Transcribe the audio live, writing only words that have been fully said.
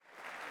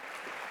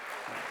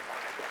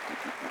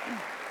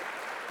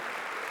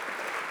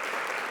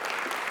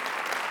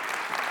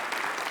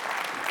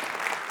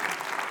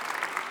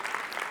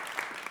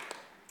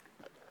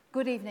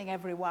Good evening,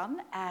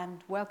 everyone,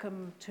 and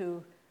welcome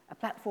to a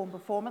platform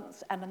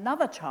performance and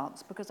another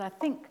chance, because I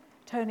think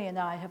Tony and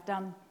I have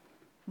done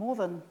more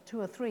than 2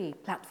 or 3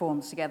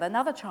 platforms together,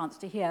 another chance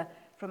to hear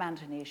from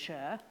Anthony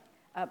Sher.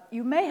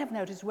 You may have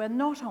noticed we're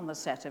not on the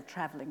set of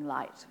Travelling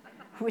Light,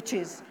 which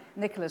is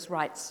Nicholas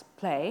Wright's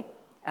play,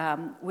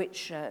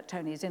 which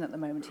Tony is in at the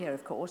moment here,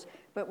 of course,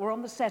 but we're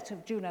on the set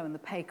of Juno and the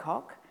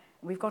Paycock.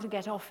 We've got to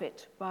get off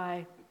it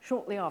by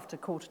shortly after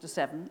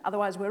 6:45,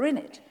 otherwise we're in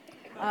it.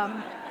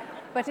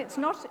 But it's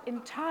not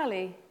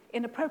entirely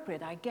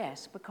inappropriate, I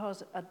guess,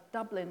 because a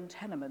Dublin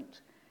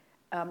tenement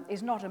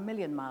is not a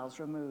million miles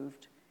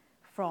removed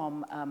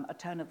from a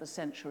turn of the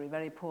century,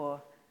 very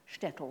poor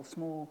shtetl,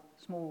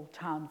 small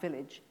town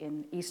village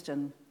in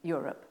Eastern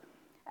Europe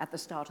at the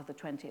start of the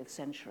 20th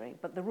century.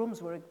 But the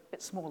rooms were a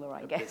bit smaller,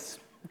 I guess.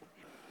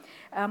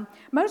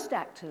 Most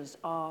actors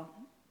are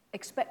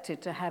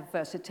expected to have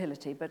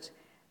versatility, but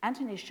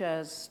Anthony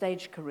Sher's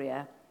stage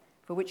career,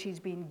 for which he's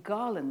been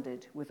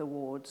garlanded with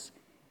awards,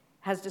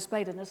 has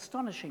displayed an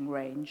astonishing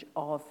range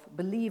of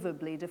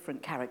believably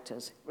different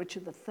characters.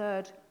 Richard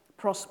III,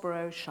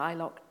 Prospero,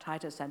 Shylock,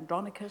 Titus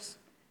Andronicus,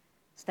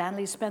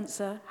 Stanley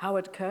Spencer,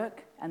 Howard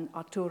Kirk, and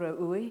Arturo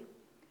Ui,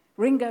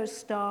 Ringo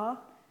Starr,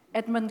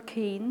 Edmund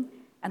Keane,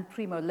 and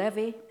Primo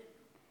Levi.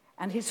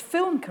 And his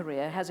film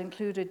career has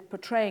included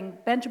portraying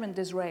Benjamin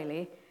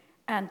Disraeli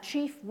and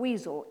Chief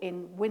Weasel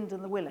in Wind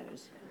in the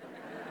Willows.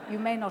 You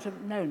may not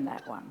have known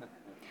that one.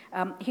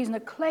 He's an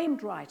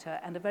acclaimed writer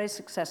and a very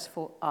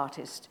successful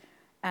artist,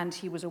 and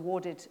he was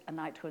awarded a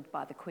knighthood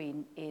by the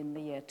Queen in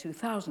the year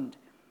 2000.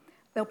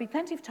 There'll be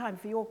plenty of time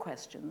for your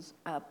questions,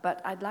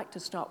 but I'd like to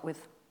start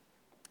with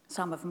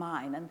some of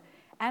mine,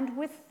 and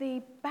with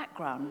the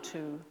background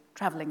to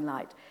Travelling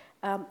Light.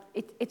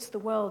 It's the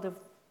world of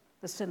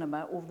the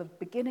cinema, or the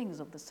beginnings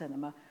of the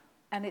cinema,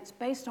 and it's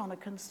based on a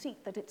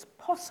conceit that it's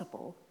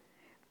possible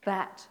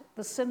that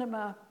the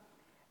cinema,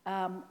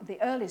 the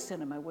early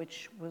cinema,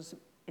 which was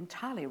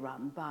entirely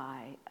run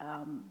by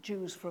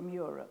Jews from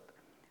Europe,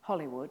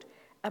 Hollywood,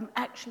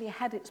 actually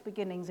had its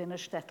beginnings in a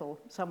shtetl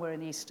somewhere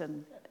in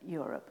Eastern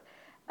Europe.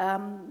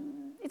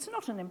 It's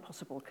not an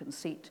impossible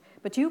conceit,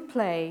 but you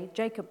play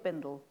Jacob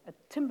Bindle, a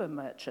timber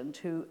merchant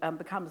who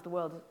becomes the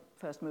world's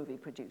first movie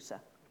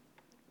producer.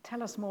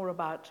 Tell us more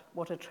about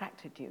what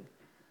attracted you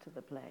to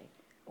the play.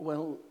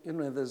 Well, you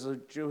know, there's a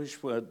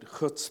Jewish word,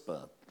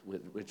 chutzpah,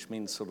 which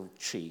means sort of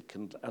cheek,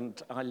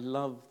 and I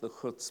love the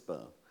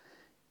chutzpah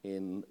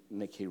in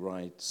Nicky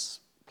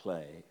Wright's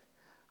play.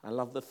 I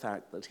love the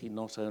fact that he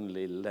not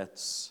only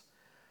lets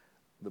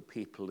the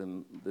people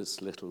in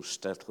this little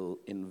shtetl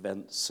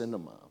invent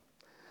cinema,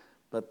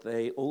 but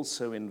they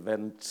also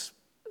invent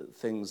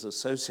things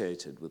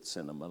associated with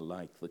cinema,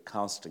 like the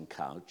casting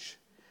couch,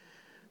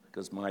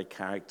 because my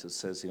character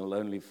says he'll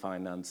only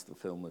finance the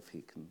film if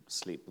he can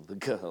sleep with the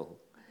girl.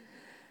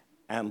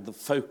 And the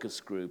focus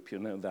group, you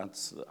know,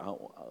 that's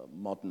our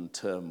modern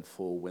term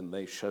for when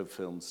they show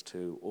films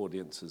to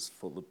audiences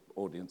for the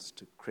audience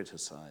to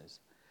criticize.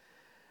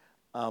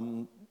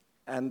 And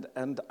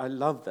I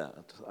love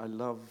that. I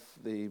love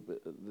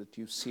that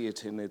you see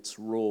it in its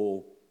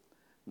raw,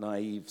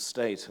 naive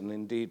state. And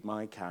indeed,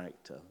 my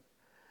character,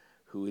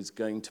 who is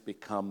going to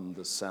become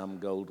the Sam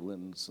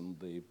Goldwyn's and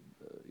the,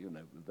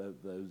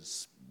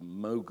 those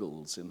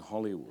moguls in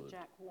Hollywood,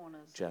 Jack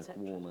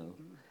Warner,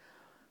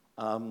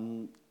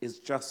 is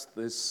just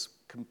this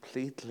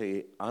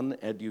completely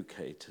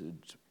uneducated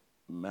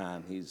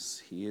man.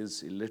 He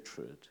is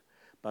illiterate,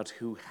 but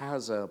who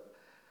has a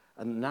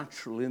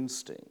natural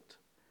instinct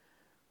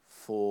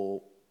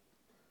for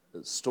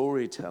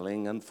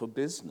storytelling and for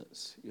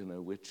business, you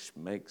know, which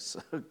makes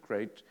a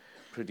great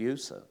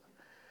producer.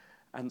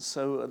 And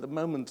so at the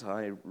moment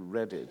I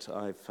read it,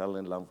 I fell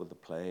in love with the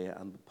play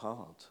and the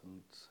part,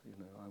 and, you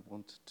know, I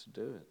wanted to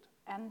do it.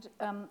 And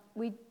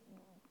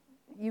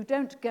you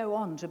don't go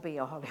on to be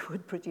a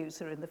Hollywood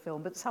producer in the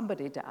film, but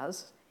somebody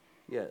does.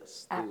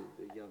 Yes, the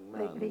young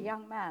man. The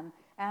young man.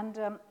 And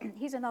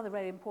he's another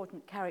very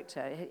important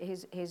character.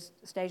 His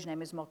stage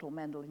name is Mottel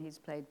Mendel, and he's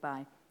played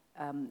by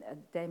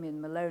Damien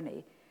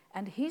Maloney.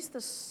 And he's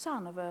the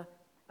son of a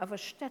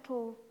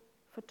shtetl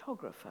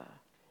photographer.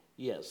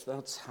 Yes,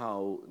 that's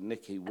how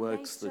Nicky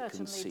works the conceit.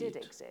 They certainly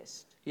did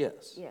exist.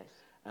 Yes. Yes.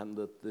 And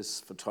that this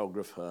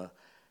photographer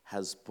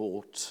has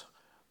bought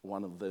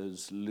one of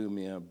those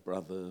Lumiere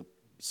brother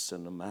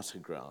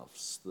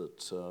cinematographs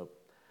that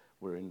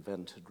were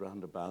invented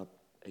round about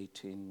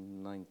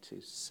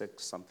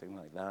 1896, something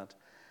like that.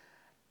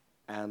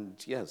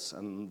 And yes,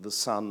 and the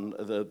son,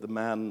 the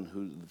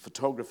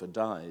photographer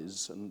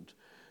dies, and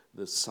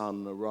the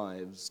son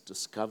arrives,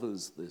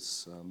 discovers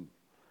this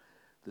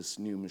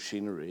new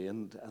machinery,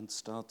 and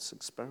starts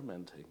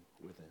experimenting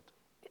with it.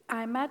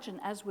 I imagine,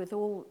 as with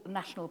all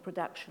national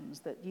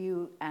productions, that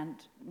you and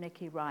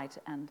Nicky Wright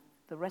and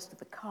the rest of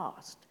the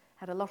cast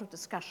had a lot of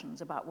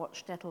discussions about what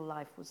shtetl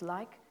life was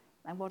like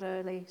and what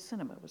early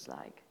cinema was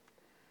like.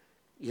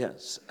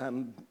 Yes,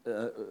 and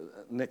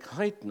Nick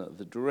Heitner,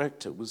 the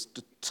director, was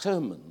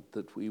determined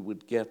that we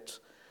would get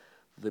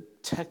the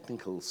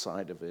technical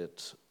side of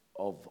it,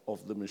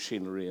 of the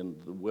machinery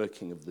and the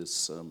working of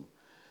this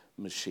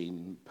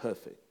machine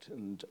perfect.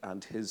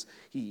 And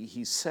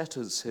he set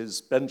as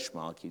his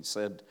benchmark, he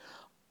said,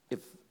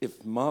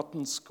 if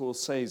Martin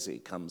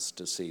Scorsese comes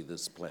to see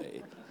this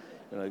play,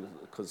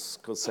 because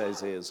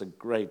Scorsese is a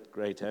great,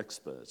 great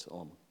expert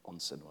on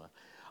cinema,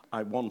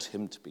 I want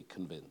him to be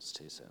convinced,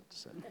 he said.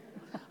 So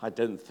I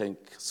don't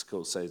think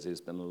Scorsese has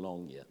been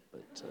along yet,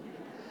 but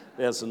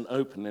there's an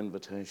open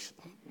invitation.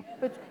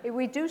 But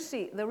we do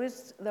see,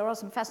 there are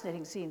some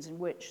fascinating scenes in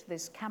which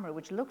this camera,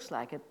 which looks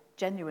like a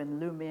genuine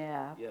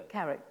Lumiere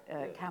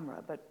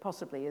camera, but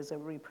possibly is a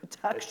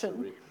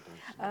reproduction,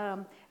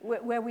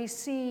 where we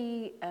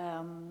see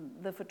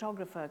the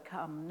photographer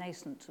come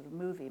nascent sort of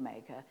movie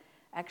maker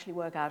actually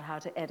work out how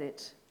to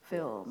edit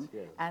film.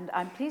 Yes. And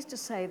I'm pleased to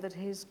say that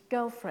his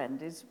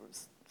girlfriend is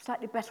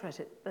slightly better at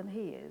it than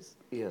he is.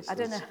 Yes, I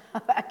don't know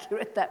how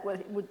accurate that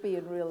would be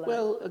in real life.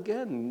 Well,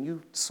 again,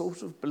 you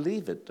sort of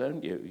believe it,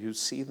 don't you? You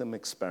see them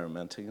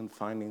experimenting and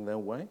finding their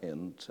way,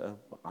 and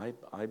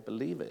I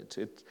believe it.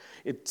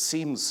 It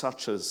seems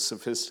such a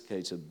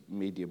sophisticated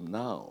medium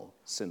now,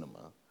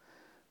 cinema,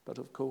 but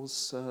of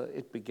course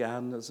it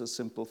began as a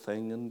simple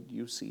thing, and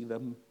you see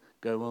them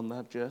go on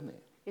that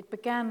journey. It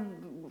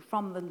began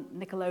from the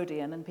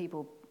Nickelodeon and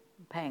people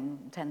paying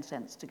 10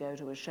 cents to go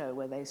to a show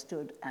where they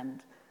stood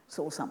and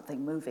saw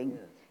something moving. Yeah.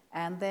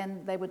 And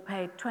then they would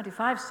pay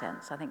 25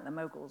 cents. I think the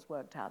moguls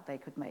worked out they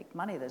could make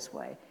money this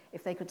way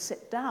if they could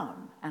sit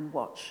down and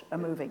watch a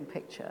moving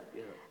picture.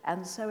 Yeah.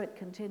 And so it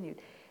continued.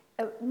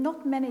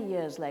 Not many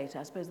years later,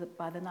 I suppose that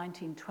by the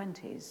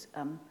 1920s,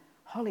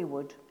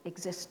 Hollywood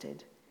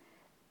existed.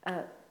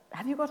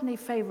 Have you got any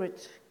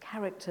favorite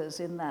characters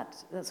in that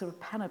sort of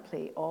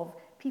panoply of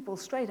people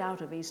straight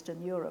out of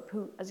Eastern Europe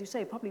who, as you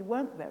say, probably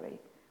weren't very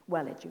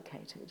well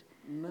educated?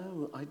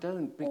 No, I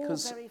don't,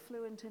 because... Or very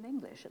fluent in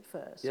English at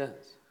first.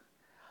 Yes.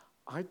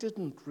 I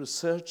didn't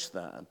research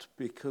that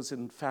because,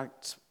 in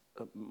fact,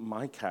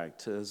 my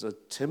character is a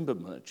timber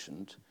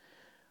merchant.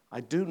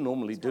 I do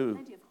normally do... He's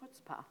got plenty of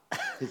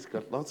chutzpah. He's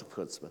got lots of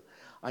chutzpah.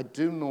 I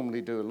do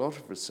normally do a lot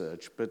of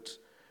research, but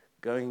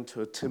going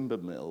to a timber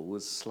mill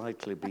was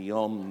slightly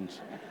beyond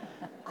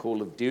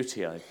Call of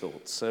Duty, I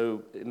thought.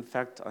 So, in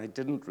fact, I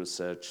didn't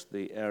research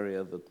the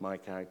area that my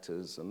character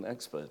is an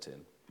expert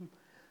in.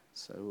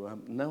 So,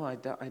 no, I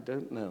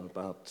don't know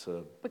about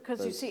because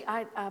those. You see,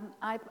 I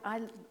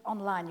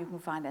online you can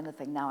find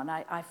anything now, and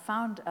I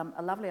found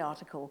a lovely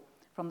article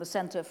from the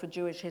Center for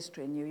Jewish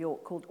History in New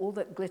York called All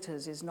That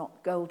Glitters Is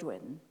Not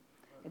Goldwyn.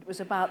 It was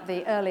about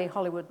the early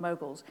Hollywood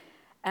moguls.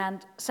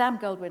 And Sam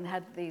Goldwyn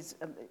had these,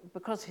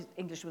 because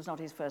English was not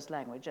his first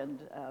language and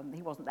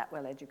he wasn't that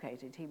well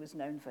educated, he was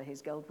known for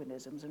his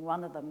Goldwynisms, and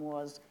one of them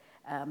was,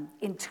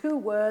 in 2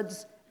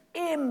 words,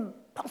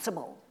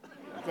 impossible.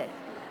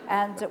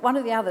 And one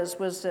of the others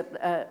was,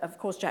 of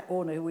course, Jack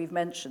Warner, who we've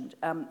mentioned,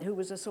 who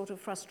was a sort of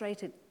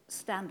frustrated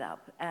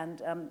stand-up.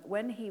 And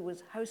when he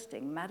was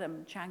hosting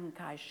Madame Chiang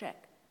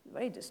Kai-shek, a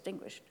very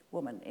distinguished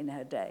woman in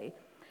her day,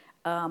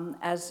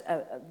 as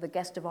the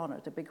guest of honor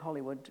at a big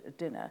Hollywood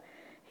dinner,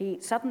 he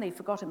suddenly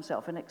forgot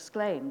himself and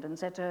exclaimed and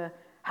said to her,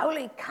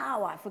 "Holy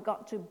cow, I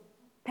forgot to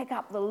pick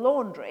up the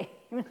laundry."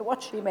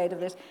 What's she made of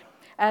this?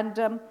 And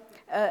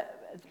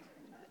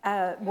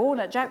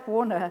Jack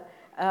Warner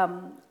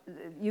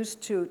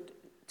used to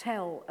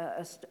tell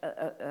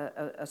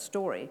a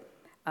story.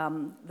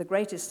 The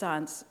greatest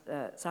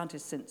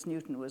scientist since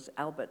Newton was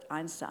Albert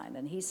Einstein,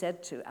 and he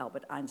said to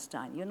Albert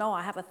Einstein, "You know,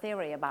 I have a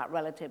theory about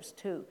relatives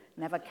too.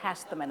 Never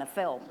cast them in a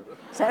film."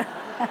 So,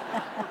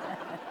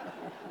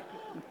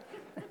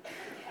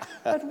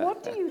 but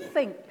what do you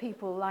think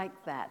people like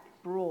that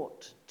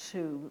brought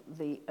to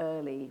the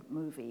early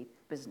movie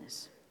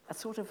business? A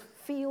sort of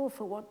feel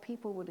for what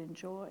people would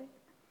enjoy?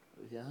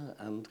 Yeah,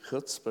 and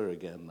chutzpah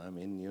again. I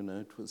mean, you know,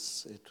 it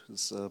was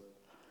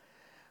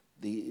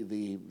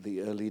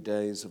the early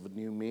days of a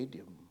new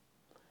medium,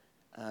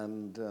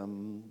 and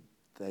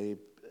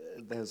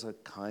there's a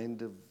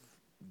kind of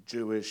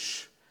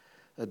Jewish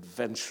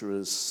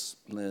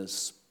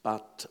adventurousness,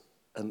 but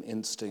an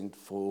instinct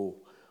for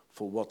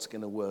what's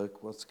going to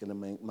work, what's going to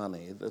make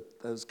money, that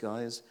those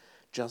guys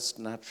just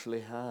naturally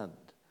had,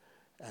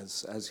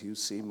 as you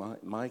see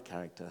my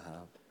character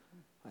have.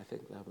 I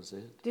think that was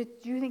it. Do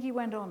you think he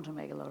went on to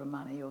make a lot of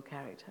money, your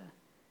character?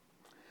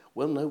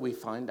 Well, no, we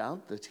find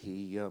out that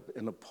he,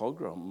 in a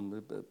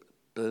pogrom,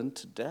 burned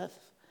to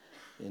death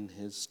in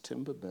his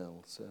timber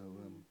mill. So,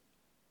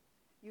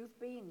 You've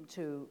been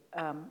to,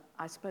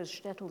 I suppose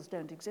shtetls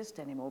don't exist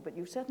anymore, but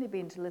you've certainly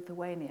been to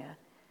Lithuania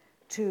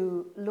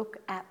to look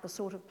at the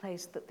sort of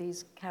place that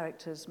these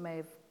characters may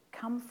have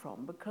come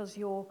from, because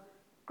your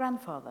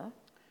grandfather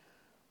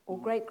or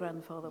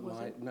great-grandfather, was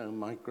it? No,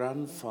 my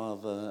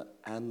grandfather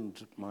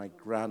and my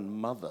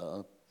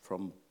grandmother,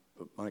 from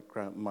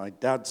my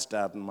dad's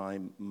dad and my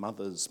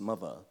mother's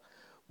mother,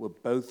 were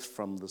both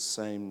from the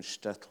same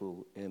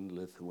shtetl in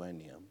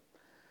Lithuania,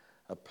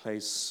 a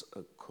place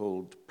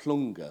called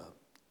Plunga,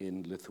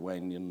 in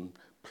Lithuanian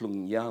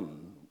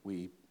Plungyan.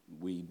 We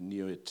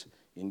knew it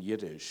in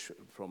Yiddish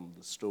from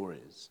the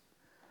stories.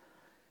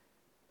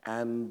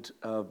 And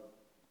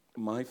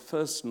my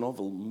first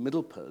novel,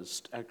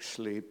 Middlepost,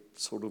 actually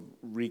sort of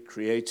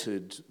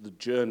recreated the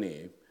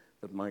journey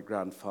that my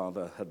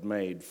grandfather had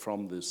made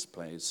from this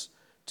place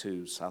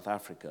to South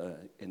Africa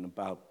in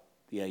about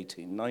the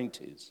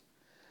 1890s.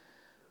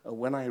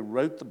 When I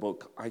wrote the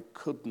book, I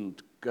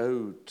couldn't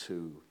go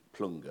to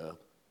Plunga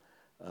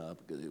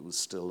because it was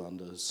still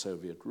under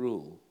Soviet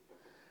rule.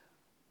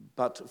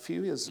 But a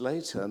few years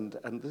later,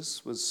 and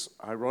this was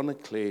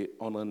ironically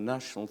on a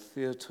National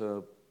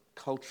Theatre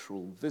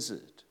cultural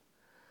visit,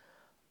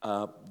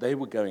 they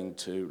were going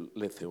to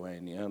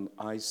Lithuania, and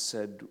I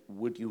said,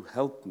 would you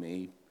help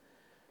me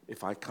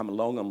if I come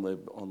along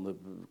on the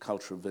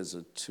cultural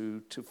visit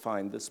to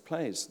find this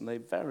place? And they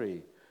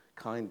very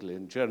kindly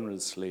and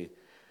generously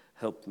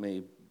helped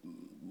me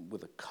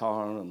with a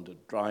car and a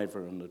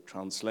driver and a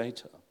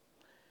translator.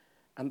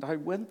 And I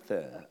went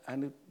there,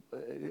 and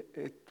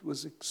it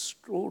was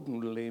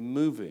extraordinarily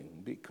moving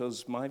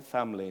because my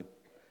family,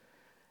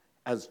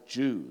 as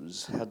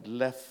Jews, had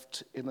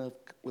left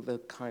with a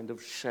kind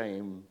of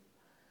shame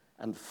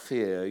and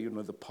fear. You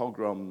know, the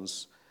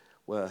pogroms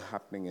were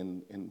happening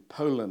in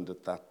Poland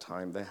at that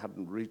time. They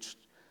hadn't reached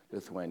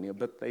Lithuania,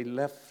 but they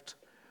left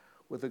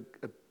with a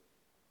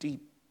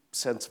deep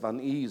sense of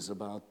unease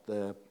about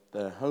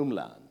their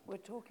homeland. We're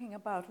talking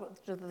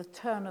about the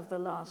turn of the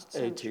last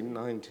century.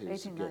 1890s.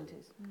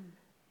 1890s.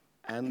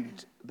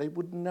 And they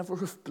would never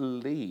have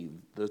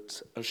believed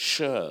that a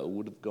Sher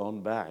would have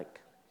gone back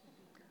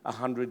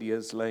 100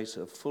 years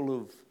later, full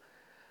of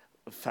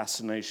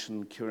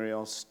fascination,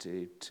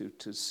 curiosity,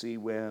 to see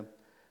where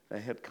they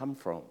had come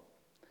from.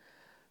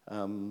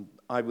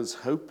 I was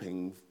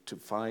hoping to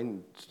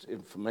find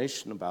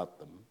information about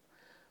them,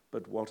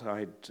 but what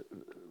I'd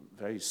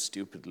very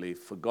stupidly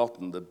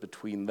forgotten, that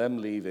between them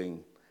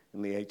leaving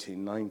in the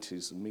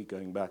 1890s and me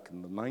going back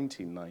in the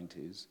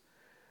 1990s,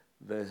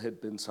 there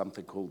had been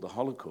something called the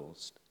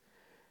Holocaust.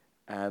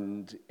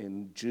 And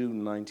in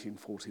June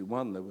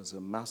 1941, there was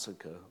a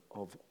massacre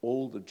of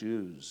all the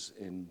Jews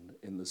in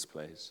this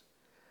place.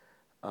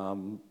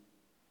 And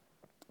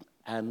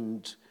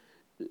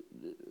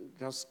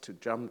just to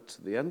jump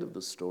to the end of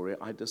the story,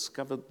 I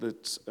discovered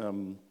that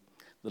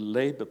the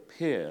Labour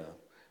peer,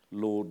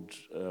 Lord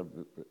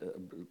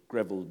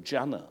Greville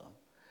Janner,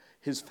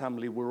 his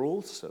family were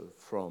also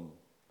from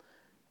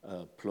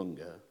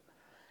Plunga.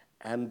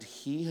 And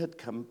he had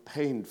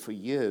campaigned for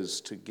years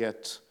to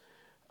get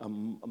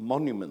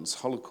monuments,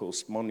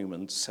 Holocaust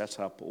monuments, set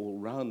up all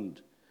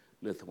around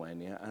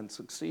Lithuania, and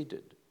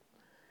succeeded.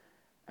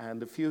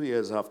 And a few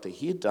years after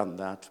he'd done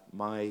that,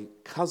 my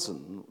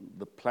cousin,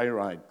 the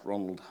playwright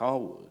Ronald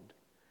Harwood,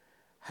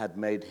 had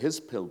made his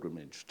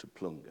pilgrimage to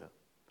Plunga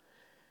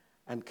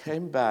and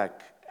came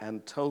back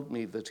and told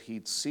me that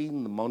he'd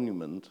seen the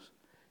monument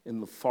in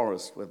the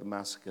forest where the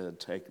massacre had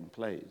taken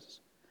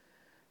place.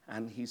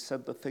 And he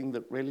said the thing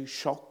that really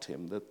shocked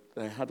him, that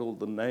they had all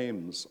the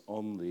names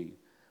on the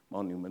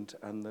monument,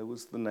 and there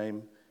was the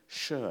name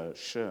Sher,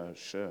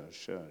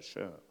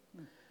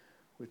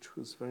 which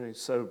was very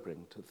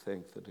sobering to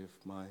think that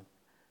if my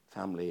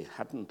family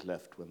hadn't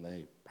left when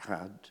they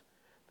had,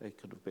 they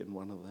could have been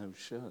one of those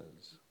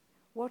Shers.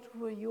 What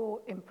were your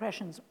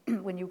impressions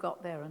when you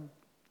got there and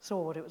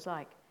saw what it was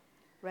like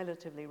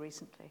relatively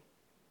recently?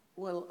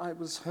 Well, I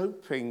was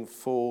hoping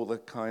for the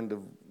kind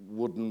of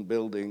wooden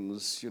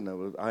buildings, you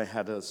know, I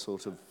had a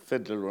sort of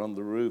Fiddler on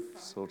the Roof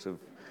sort of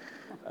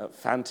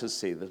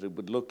fantasy that it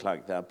would look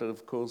like that, but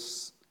of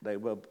course they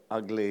were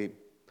ugly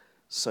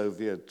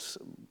Soviet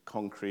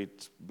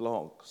concrete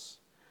blocks.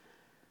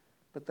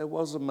 But there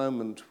was a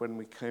moment when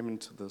we came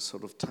into the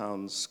sort of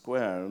town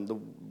square, and the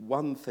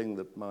one thing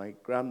that my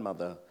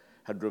grandmother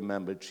had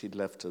remembered she'd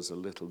left as a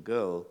little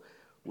girl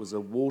was a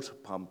water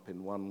pump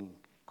in one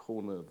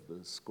corner of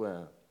the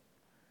square.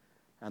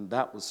 And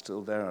that was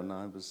still there, and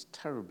I was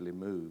terribly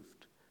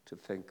moved to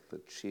think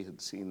that she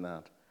had seen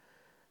that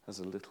as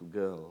a little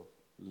girl,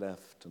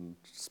 left and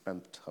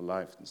spent her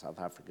life in South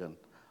Africa, and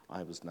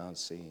I was now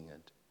seeing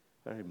it.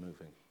 Very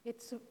moving.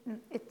 It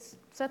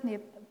certainly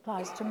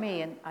applies to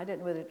me, and I don't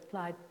know whether it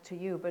applied to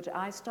you, but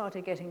I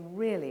started getting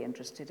really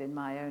interested in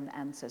my own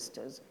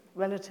ancestors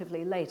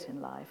relatively late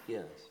in life.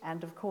 Yes.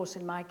 And of course,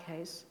 in my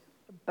case,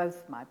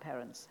 both my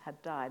parents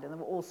had died, and there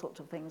were all sorts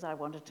of things I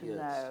wanted to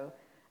know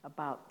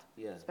about,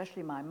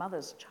 especially my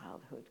mother's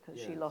childhood,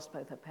 because she lost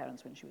both her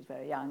parents when she was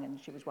very young, and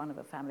she was one of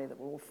a family that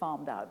were all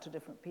farmed out to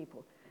different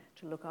people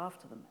to look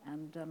after them.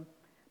 And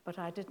but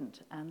I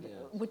didn't. And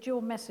would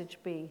your message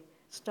be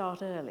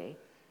start early?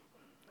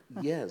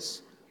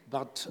 Yes,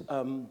 but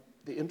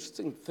the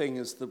interesting thing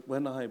is that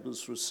when I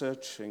was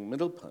researching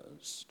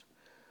Middlepost,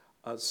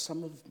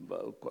 some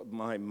of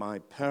my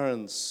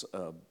parents'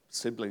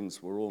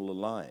 siblings were all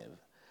alive,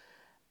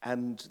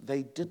 and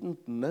they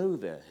didn't know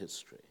their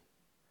history.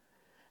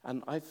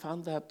 And I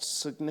found that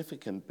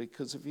significant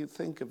because if you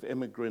think of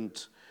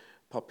immigrant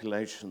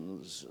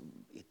populations,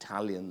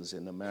 Italians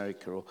in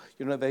America, or,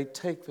 you know, they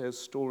take their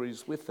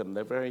stories with them.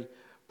 They're very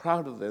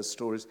proud of their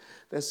stories.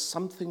 There's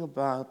something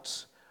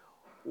about,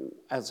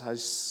 as I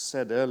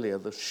said earlier,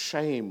 the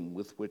shame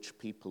with which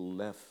people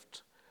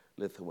left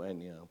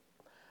Lithuania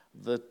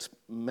that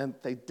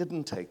meant they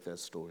didn't take their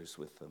stories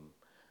with them.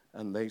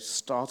 And they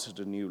started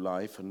a new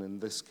life, and in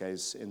this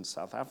case in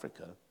South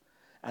Africa,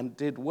 and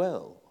did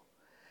well.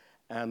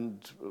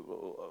 And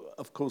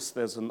of course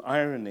there's an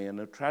irony and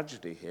a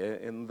tragedy here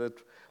in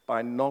that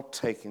by not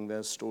taking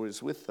their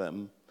stories with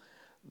them,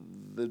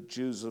 the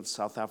Jews of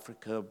South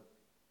Africa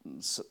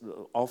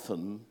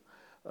often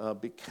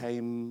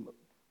became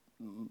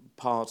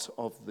part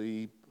of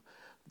the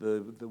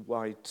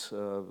white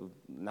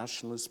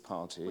nationalist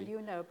party. Well,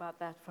 you know about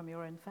that from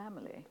your own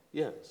family.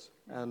 Yes,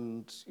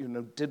 and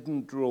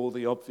didn't draw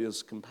the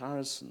obvious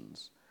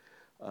comparisons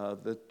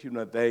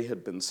that they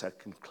had been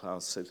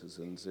second-class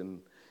citizens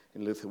in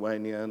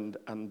Lithuania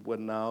and were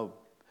now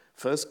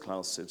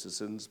first-class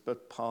citizens,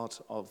 but part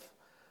of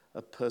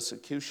a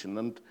persecution.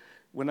 And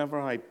whenever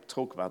I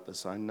talk about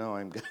this, I know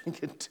I'm going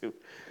into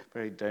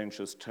very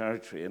dangerous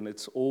territory, and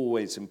it's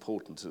always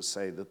important to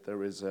say that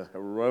there is a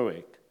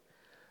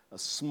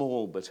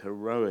small but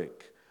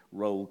heroic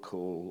roll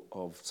call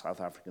of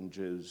South African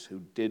Jews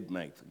who did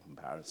make the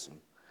comparison,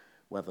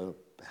 whether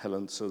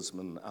Helen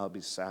Suzman,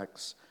 Albie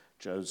Sachs,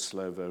 Joe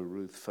Slovo,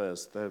 Ruth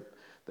First.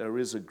 There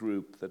is a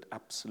group that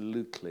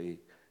absolutely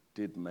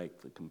did make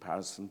the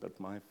comparison, but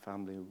my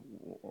family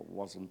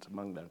wasn't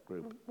among that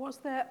group. Was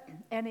there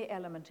any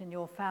element in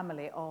your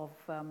family of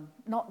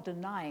not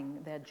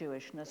denying their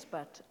Jewishness,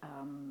 but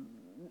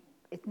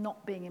it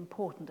not being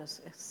important, a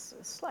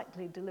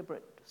slightly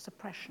deliberate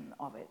suppression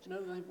of it?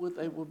 No,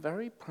 they were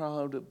very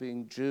proud of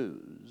being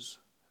Jews,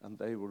 and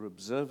they were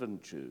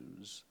observant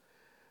Jews,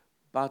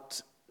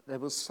 but there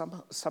was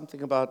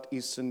something about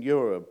Eastern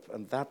Europe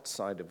and that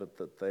side of it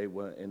that they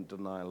were in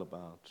denial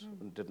about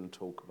and didn't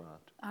talk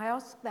about. I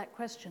asked that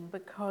question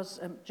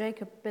because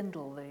Jacob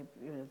Bindel,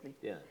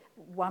 the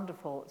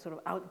wonderful, sort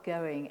of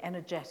outgoing,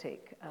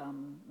 energetic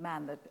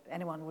man that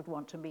anyone would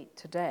want to meet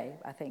today,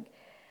 I think,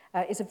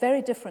 is a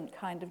very different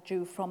kind of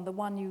Jew from the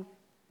one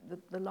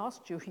the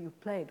last Jew you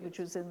played, which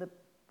was in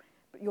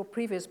your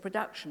previous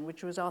production,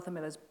 which was Arthur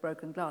Miller's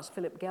Broken Glass,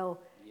 Philip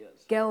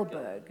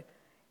Gelberg.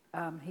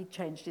 He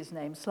changed his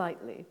name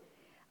slightly,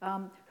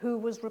 who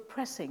was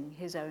repressing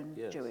his own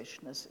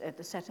Jewishness,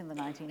 set in the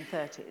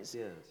 1930s.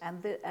 Yes.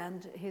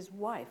 And his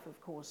wife,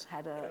 of course,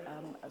 had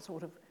a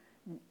sort of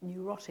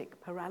neurotic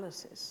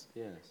paralysis,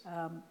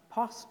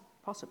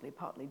 possibly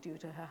partly due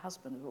to her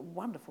husband, a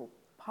wonderful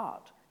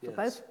part for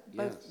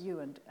both you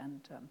and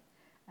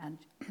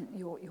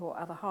your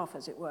other half,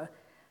 as it were.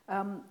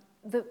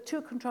 The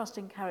two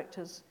contrasting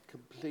characters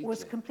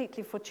was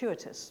completely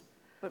fortuitous,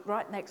 but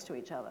right next to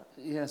each other.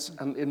 Yes,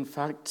 and in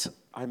fact,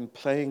 I'm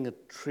playing a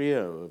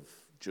trio of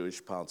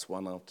Jewish parts,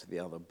 one after the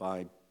other,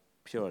 by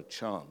pure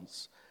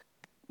chance.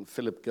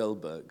 Philip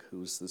Gelberg,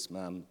 who's this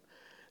man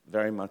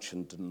very much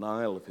in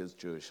denial of his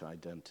Jewish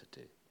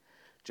identity.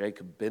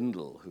 Jacob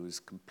Bindel, who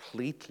is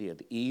completely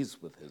at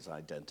ease with his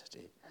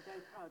identity. I'm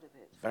very proud of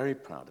it. Very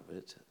proud of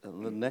it.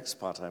 And the next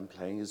part I'm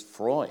playing is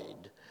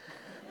Freud,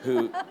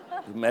 who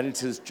made it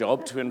his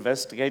job to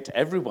investigate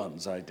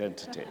everyone's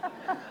identity.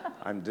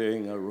 I'm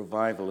doing a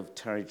revival of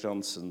Terry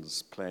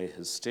Johnson's play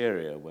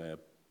Hysteria, where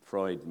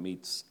Freud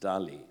meets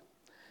Dali.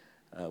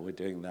 We're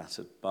doing that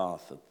at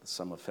Bath at the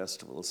Summer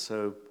Festival.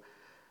 So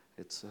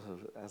it's,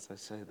 as I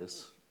say,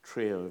 this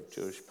trio of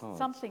Jewish parts.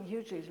 Something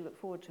hugely to look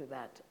forward to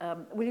that.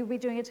 Will you be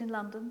doing it in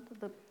London,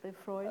 the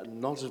Freud?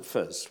 Not at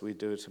first. We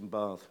do it in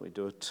Bath. We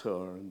do a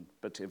tour.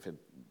 But if it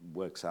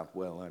works out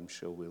well, I'm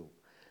sure we'll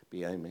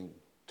be aiming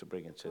to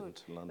bring it into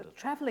London. But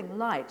Travelling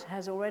Light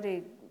has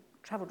already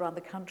travelled around the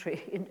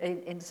country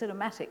in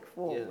cinematic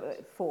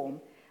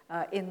form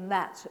in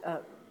that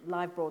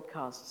live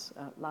broadcasts,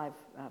 live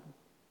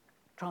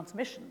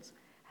transmissions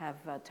have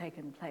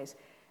taken place.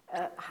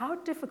 How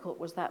difficult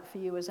was that for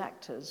you as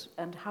actors,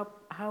 and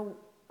how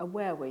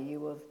aware were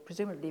you of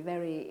presumably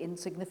very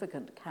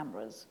insignificant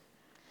cameras?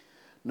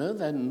 No,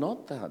 they're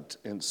not that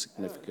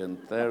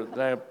insignificant.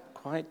 They're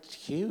quite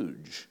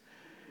huge.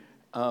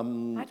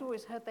 I'd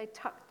always heard they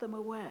tucked them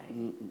away.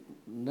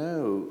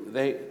 No,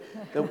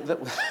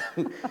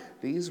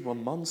 these were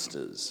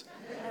monsters.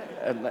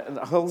 And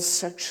whole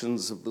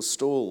sections of the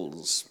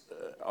stalls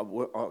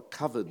are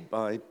covered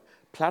by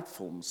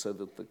platforms so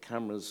that the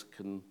cameras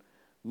can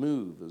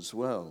move as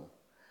well.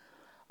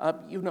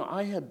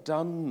 I had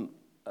done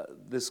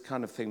this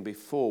kind of thing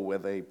before where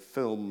they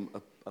film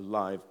a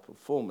live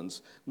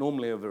performance,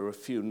 normally over a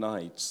few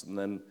nights, and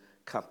then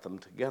cut them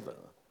together.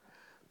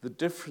 The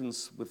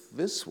difference with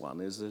this one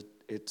is that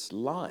it's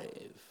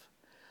live.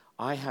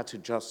 I had to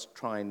just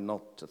try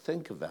not to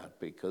think of that,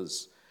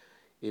 because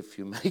if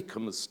you make a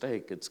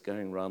mistake, it's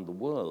going around the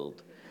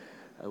world,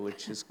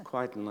 which is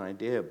quite an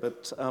idea.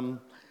 But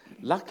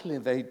luckily,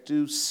 they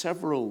do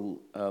several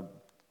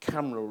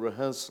camera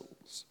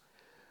rehearsals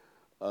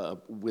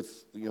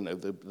with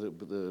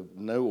the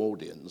no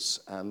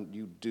audience, and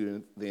you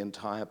do the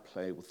entire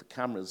play with the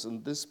cameras,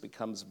 and this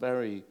becomes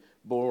very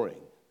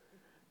boring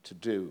to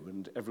do,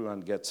 and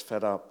everyone gets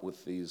fed up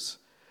with these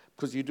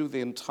because you do the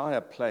entire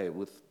play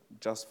with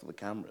just for the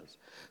cameras.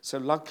 So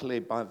luckily,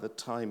 by the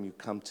time you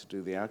come to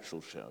do the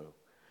actual show,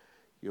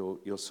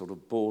 you're sort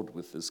of bored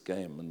with this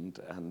game, and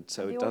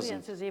so and it the doesn't.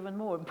 audience is even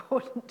more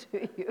important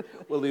to you.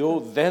 Well,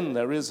 then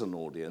there is an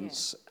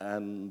audience,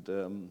 and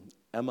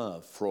Emma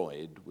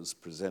Freud was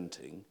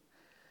presenting,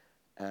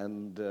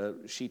 and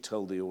she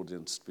told the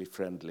audience to be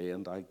friendly,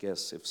 and I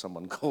guess if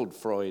someone called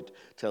Freud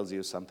tells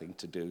you something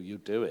to do, you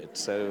do it.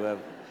 So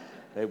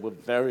they were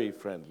very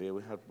friendly.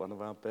 We had one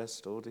of our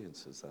best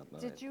audiences that night.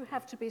 Did you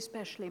have to be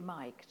specially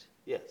mic'd?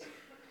 Yes.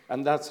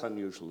 And that's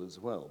unusual as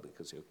well,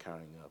 because you're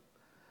carrying a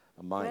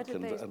mic.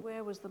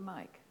 Where was the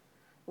mic?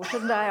 Or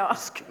shouldn't I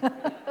ask?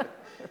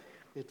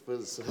 It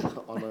was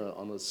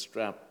on a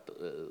strap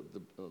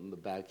on the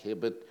back here,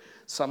 but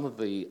some of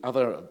the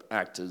other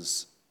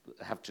actors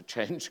have to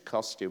change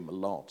costume a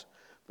lot,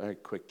 very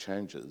quick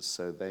changes,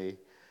 so they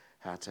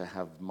had to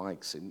have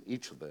mics in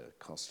each of their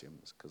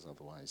costumes, because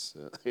otherwise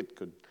it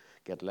could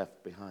get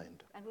left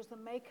behind. And was the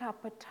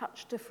makeup a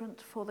touch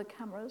different for the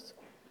cameras?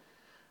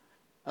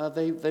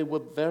 They were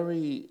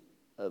very...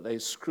 they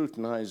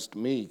scrutinized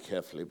me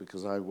carefully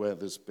because I wear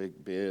this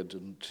big beard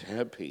and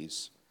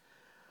hairpiece.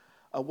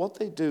 What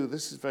they do,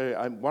 this is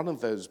one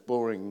of those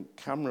boring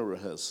camera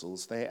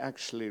rehearsals, they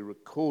actually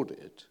record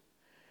it,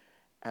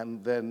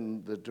 and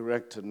then the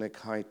director, Nick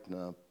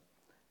Heitner,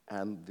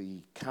 and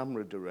the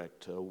camera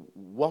director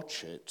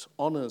watch it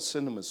on a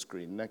cinema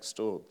screen next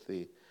door at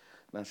the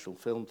National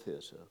Film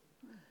Theatre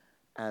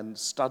and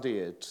study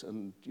it,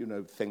 and,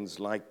 things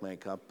like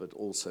makeup, but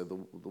also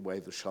the way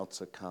the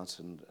shots are cut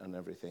and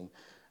everything.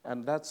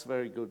 And that's a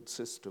very good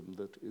system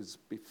that is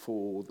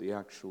before the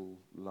actual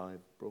live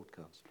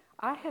broadcast.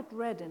 I had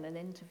read in an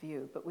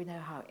interview, but we know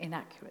how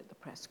inaccurate the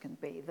press can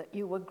be, that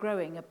you were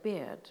growing a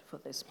beard for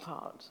this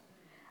part.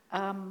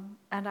 And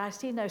I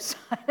see no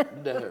sign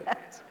of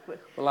that.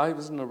 Well, I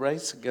was in a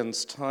race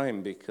against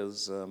time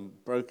because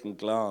Broken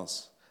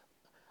Glass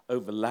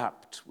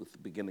overlapped with the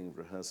beginning of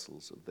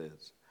rehearsals of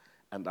this,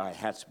 and I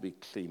had to be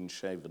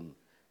clean-shaven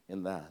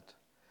in that.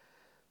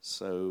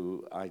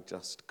 So I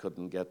just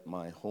couldn't get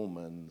my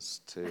hormones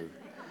to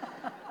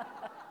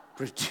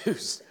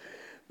produce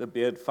the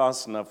beard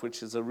fast enough,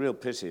 which is a real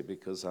pity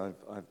because I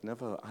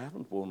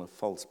haven't worn a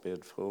false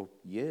beard for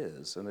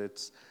years, and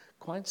it's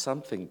quite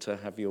something to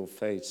have your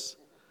face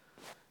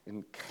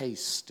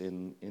encased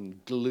in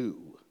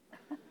glue.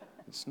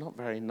 It's not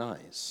very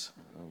nice.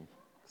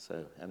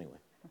 So anyway,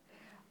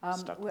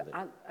 stuck with it.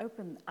 I'll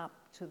open up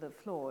to the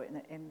floor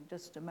in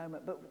just a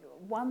moment, but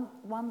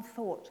one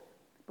thought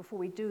before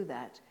we do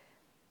that.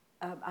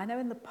 I know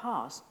in the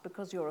past,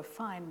 because you're a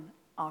fine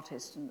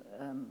artist and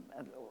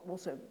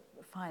also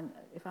fine,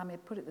 if I may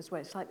put it this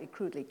way, slightly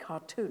crudely,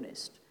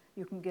 cartoonist,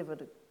 you can give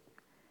it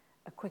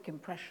a quick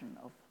impression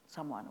of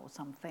someone or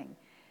something.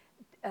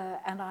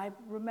 And I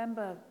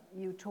remember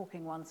you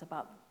talking once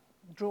about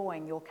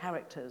drawing your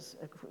characters,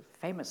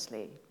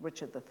 famously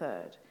Richard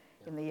III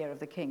in The Year of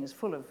the King is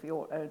full of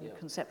your own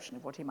conception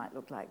of what he might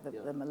look like,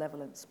 the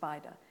malevolent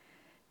spider.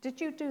 Did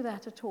you do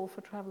that at all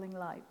for Travelling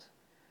Light?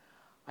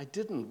 I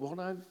didn't. What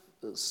I've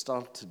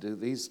started to do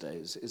these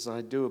days is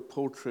I do a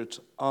portrait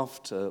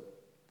after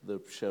the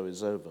show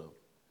is over.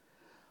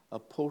 A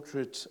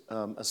portrait,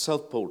 a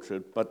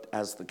self-portrait, but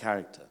as the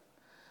character.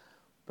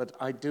 But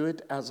I do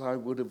it as I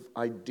would have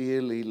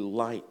ideally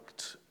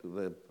liked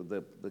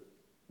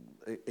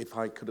if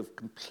I could have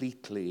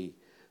completely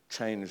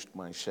changed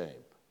my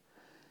shape.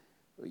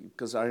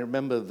 Because I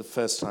remember the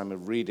first time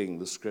of reading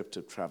the script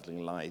of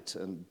Travelling Light,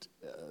 and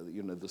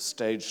the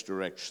stage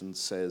direction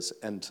says,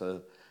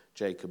 "Enter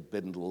Jacob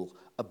Bindle,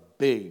 a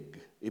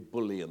big,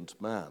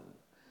 ebullient man."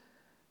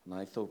 And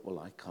I thought, well,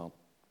 I can't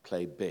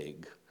play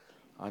big.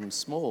 I'm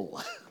small.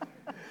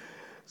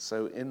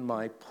 So in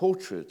my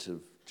portrait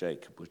of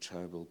Jacob, which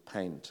I will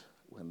paint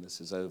when this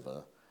is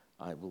over,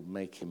 I will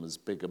make him as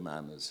big a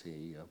man as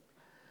he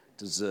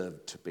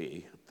deserved to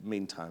be. In the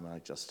meantime, I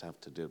just have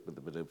to do it with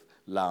a bit of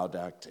loud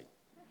acting.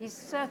 He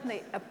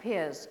certainly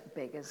appears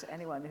big, as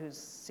anyone who's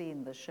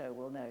seen the show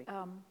will know.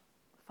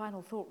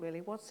 Final thought,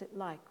 really, what's it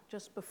like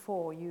just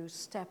before you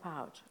step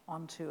out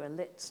onto a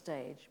lit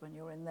stage when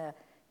you're in there?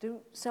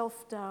 Do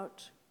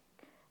self-doubt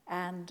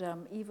and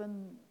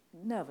even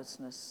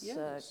nervousness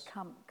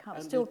come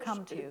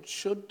to you? It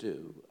should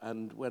do.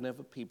 And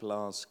whenever people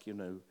ask,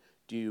 do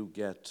you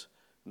get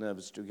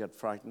nervous, do you get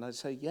frightened? I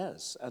say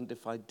yes. And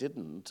if I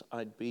didn't,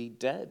 I'd be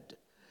dead.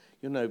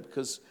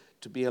 Because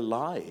to be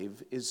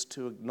alive is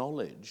to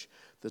acknowledge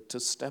that to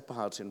step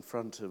out in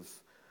front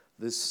of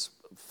this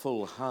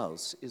full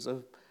house is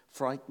a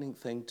frightening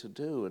thing to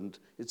do, and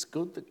it's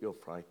good that you're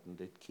frightened.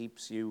 It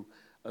keeps you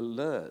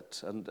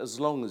alert, and as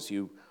long as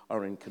you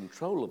are in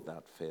control of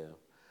that fear.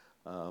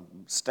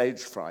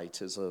 Stage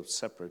fright is a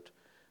separate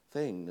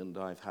thing, and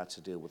I've had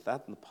to deal with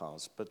that in the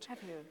past. But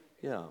have you?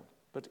 Yeah,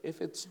 but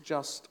if it's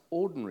just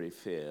ordinary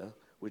fear,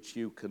 which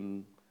you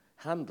can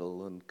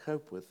handle and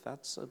cope with,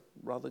 that's a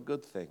rather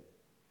good thing.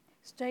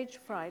 Stage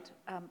fright,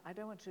 I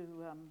don't want to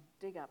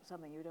dig up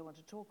something you don't want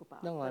to talk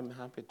about. No, I'm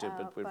happy to,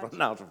 but we've but-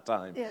 run out of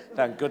time. Yeah,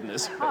 Thank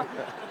goodness.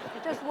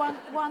 Just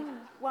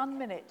one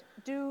minute.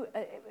 Do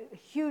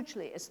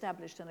hugely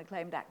established and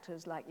acclaimed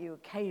actors like you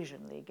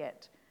occasionally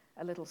get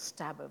a little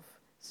stab of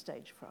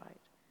stage fright?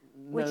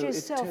 Which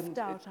is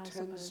self-doubt, I suppose.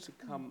 It tends to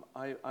come,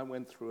 I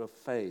went through a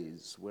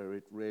phase where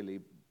it really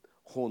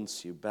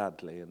haunts you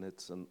badly, and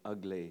it's an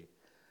ugly,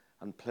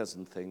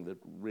 unpleasant thing that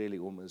really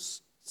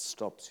almost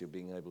stops you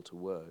being able to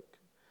work.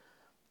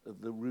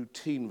 The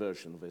routine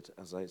version of it,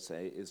 as I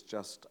say, is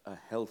just a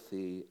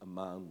healthy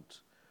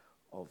amount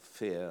of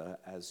fear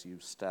as you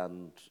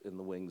stand in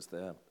the wings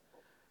there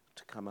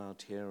to come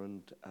out here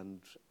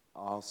and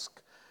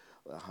ask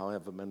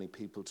however many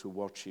people to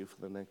watch you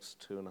for the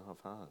next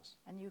 2.5 hours.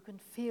 And you can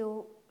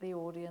feel the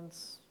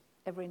audience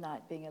every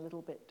night being a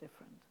little bit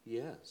different.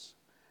 Yes.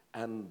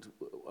 And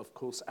of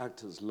course,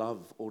 actors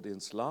love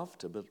audience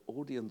laughter, but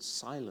audience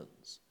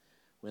silence,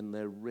 when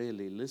they're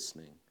really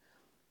listening,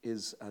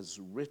 is as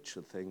rich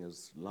a thing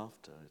as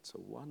laughter. It's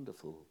a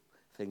wonderful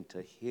thing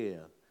to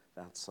hear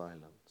that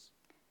silence.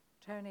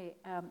 Tony,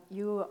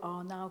 you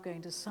are now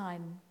going to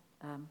sign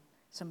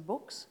some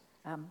books,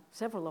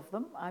 several of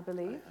them, I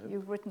believe.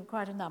 You've written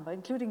quite a number,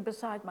 including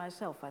Beside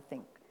Myself, I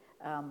think,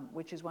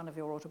 which is one of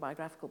your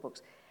autobiographical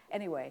books.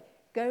 Anyway,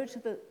 go to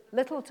the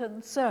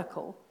Lyttelton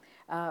Circle,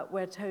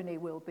 where Tony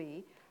will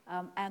be.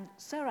 And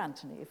Sir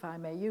Anthony, if I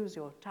may use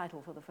your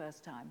title for the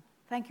first time,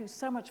 thank you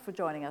so much for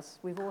joining us.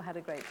 We've all had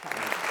a great time.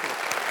 Thank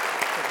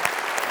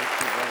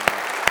you very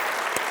much.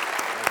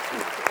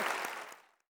 Thank you.